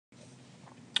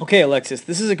Okay, Alexis,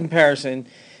 this is a comparison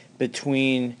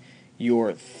between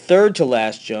your third to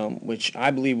last jump, which I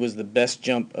believe was the best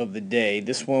jump of the day.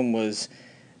 This one was,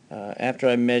 after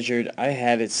I measured, I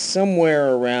had it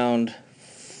somewhere around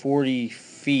 40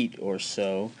 feet or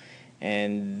so.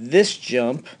 And this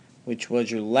jump, which was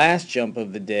your last jump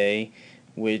of the day,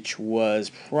 which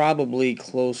was probably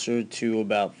closer to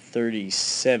about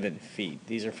 37 feet.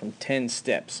 These are from 10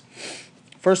 steps.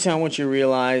 First thing I want you to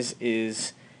realize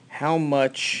is how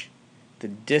much the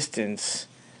distance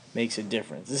makes a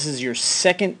difference. This is your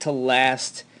second to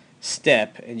last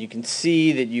step, and you can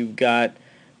see that you've got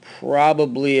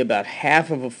probably about half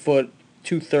of a foot,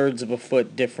 2/3 of a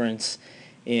foot difference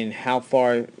in how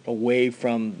far away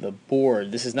from the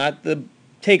board. This is not the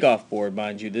takeoff board,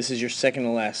 mind you. This is your second to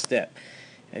last step.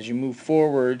 As you move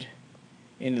forward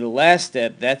into the last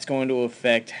step, that's going to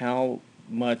affect how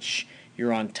much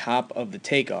you're on top of the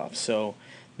takeoff. So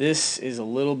this is a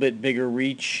little bit bigger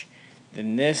reach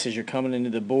than this as you're coming into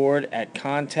the board. At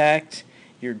contact,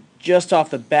 you're just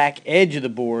off the back edge of the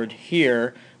board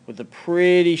here with a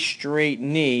pretty straight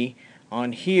knee.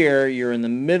 On here, you're in the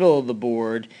middle of the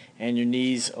board and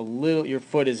your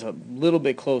foot is a little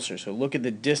bit closer. So look at the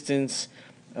distance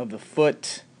of the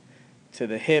foot to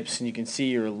the hips, and you can see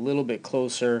you're a little bit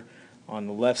closer on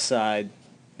the left side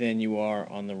than you are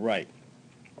on the right.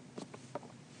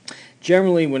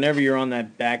 Generally, whenever you're on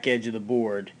that back edge of the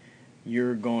board,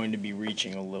 you're going to be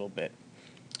reaching a little bit.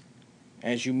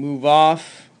 As you move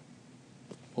off,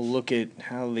 we'll look at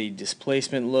how the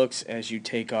displacement looks as you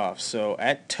take off. So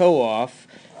at toe off,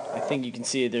 I think you can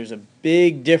see that there's a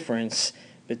big difference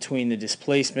between the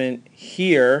displacement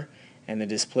here and the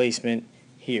displacement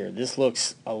here. This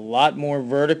looks a lot more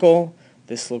vertical.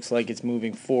 This looks like it's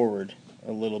moving forward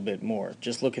a little bit more.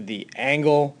 Just look at the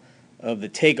angle of the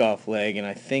takeoff leg, and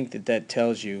I think that that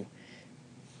tells you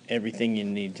everything you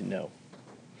need to know.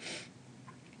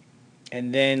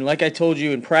 And then, like I told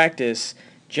you in practice,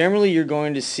 generally you're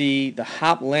going to see the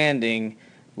hop landing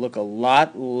look a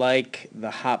lot like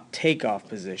the hop takeoff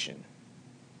position.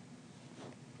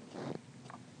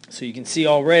 So you can see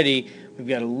already we've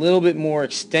got a little bit more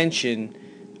extension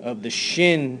of the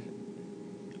shin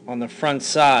on the front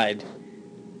side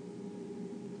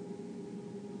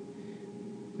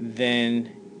than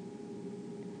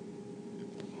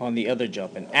on the other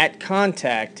jump. And at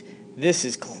contact, this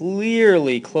is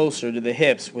clearly closer to the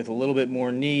hips with a little bit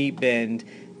more knee bend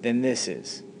than this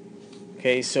is.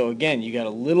 Okay, so again, you got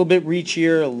a little bit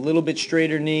reachier, a little bit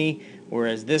straighter knee,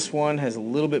 whereas this one has a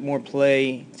little bit more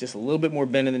play, just a little bit more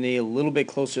bend in the knee, a little bit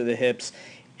closer to the hips,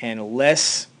 and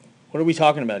less, what are we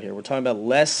talking about here? We're talking about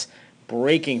less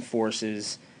braking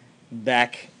forces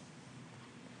back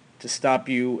to stop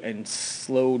you and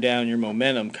slow down your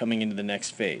momentum coming into the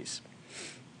next phase.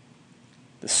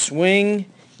 The swing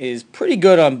is pretty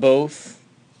good on both.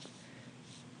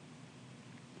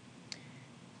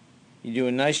 You do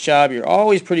a nice job. You're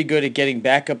always pretty good at getting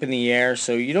back up in the air,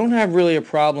 so you don't have really a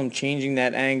problem changing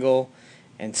that angle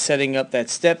and setting up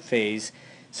that step phase.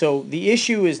 So the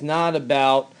issue is not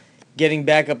about getting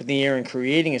back up in the air and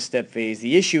creating a step phase.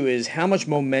 The issue is how much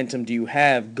momentum do you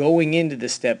have going into the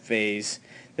step phase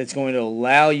that's going to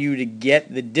allow you to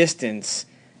get the distance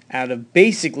out of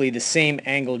basically the same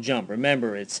angle jump.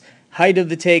 Remember, it's height of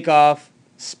the takeoff,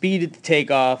 speed at the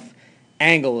takeoff,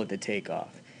 angle at the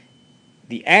takeoff.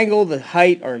 The angle, the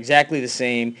height are exactly the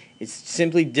same. It's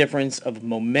simply difference of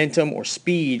momentum or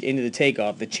speed into the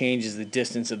takeoff that changes the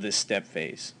distance of this step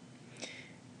phase.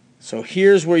 So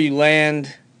here's where you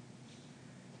land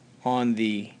on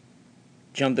the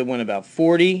jump that went about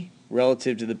 40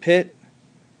 relative to the pit.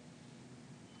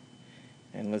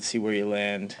 And let's see where you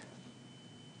land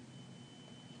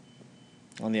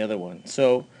on the other one.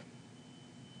 So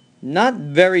not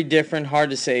very different, hard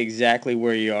to say exactly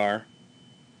where you are.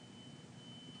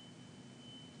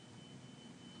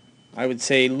 I would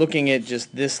say looking at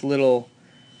just this little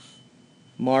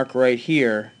mark right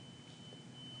here,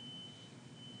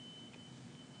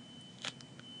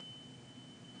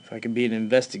 if I could be an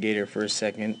investigator for a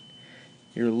second,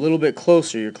 you're a little bit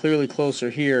closer. You're clearly closer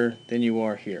here than you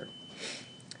are here.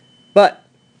 But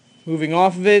moving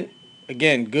off of it,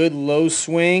 again, good low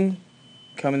swing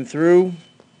coming through.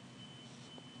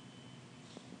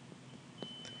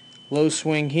 Low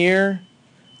swing here,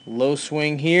 low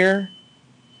swing here.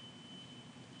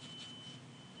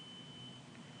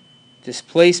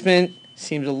 Displacement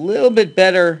seems a little bit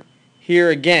better here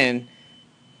again.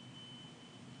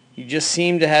 You just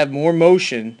seem to have more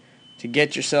motion to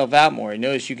get yourself out more.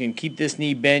 Notice you can keep this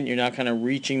knee bent. You're not kind of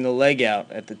reaching the leg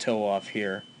out at the toe off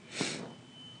here.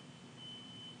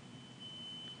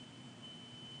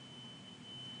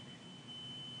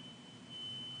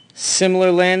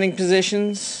 Similar landing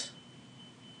positions.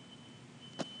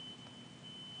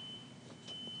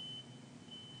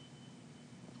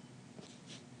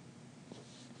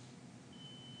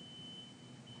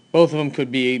 Both of them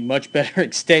could be a much better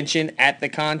extension at the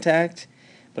contact,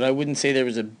 but I wouldn't say there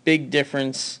was a big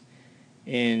difference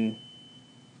in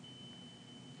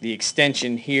the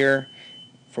extension here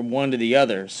from one to the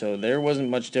other. So there wasn't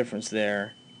much difference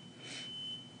there.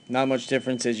 Not much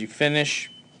difference as you finish.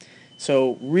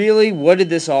 So really, what did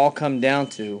this all come down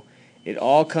to? It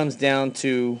all comes down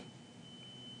to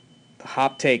the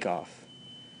hop takeoff.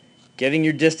 Getting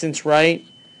your distance right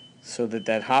so that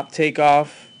that hop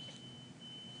takeoff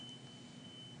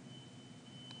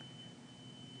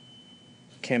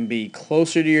can be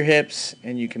closer to your hips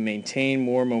and you can maintain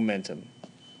more momentum.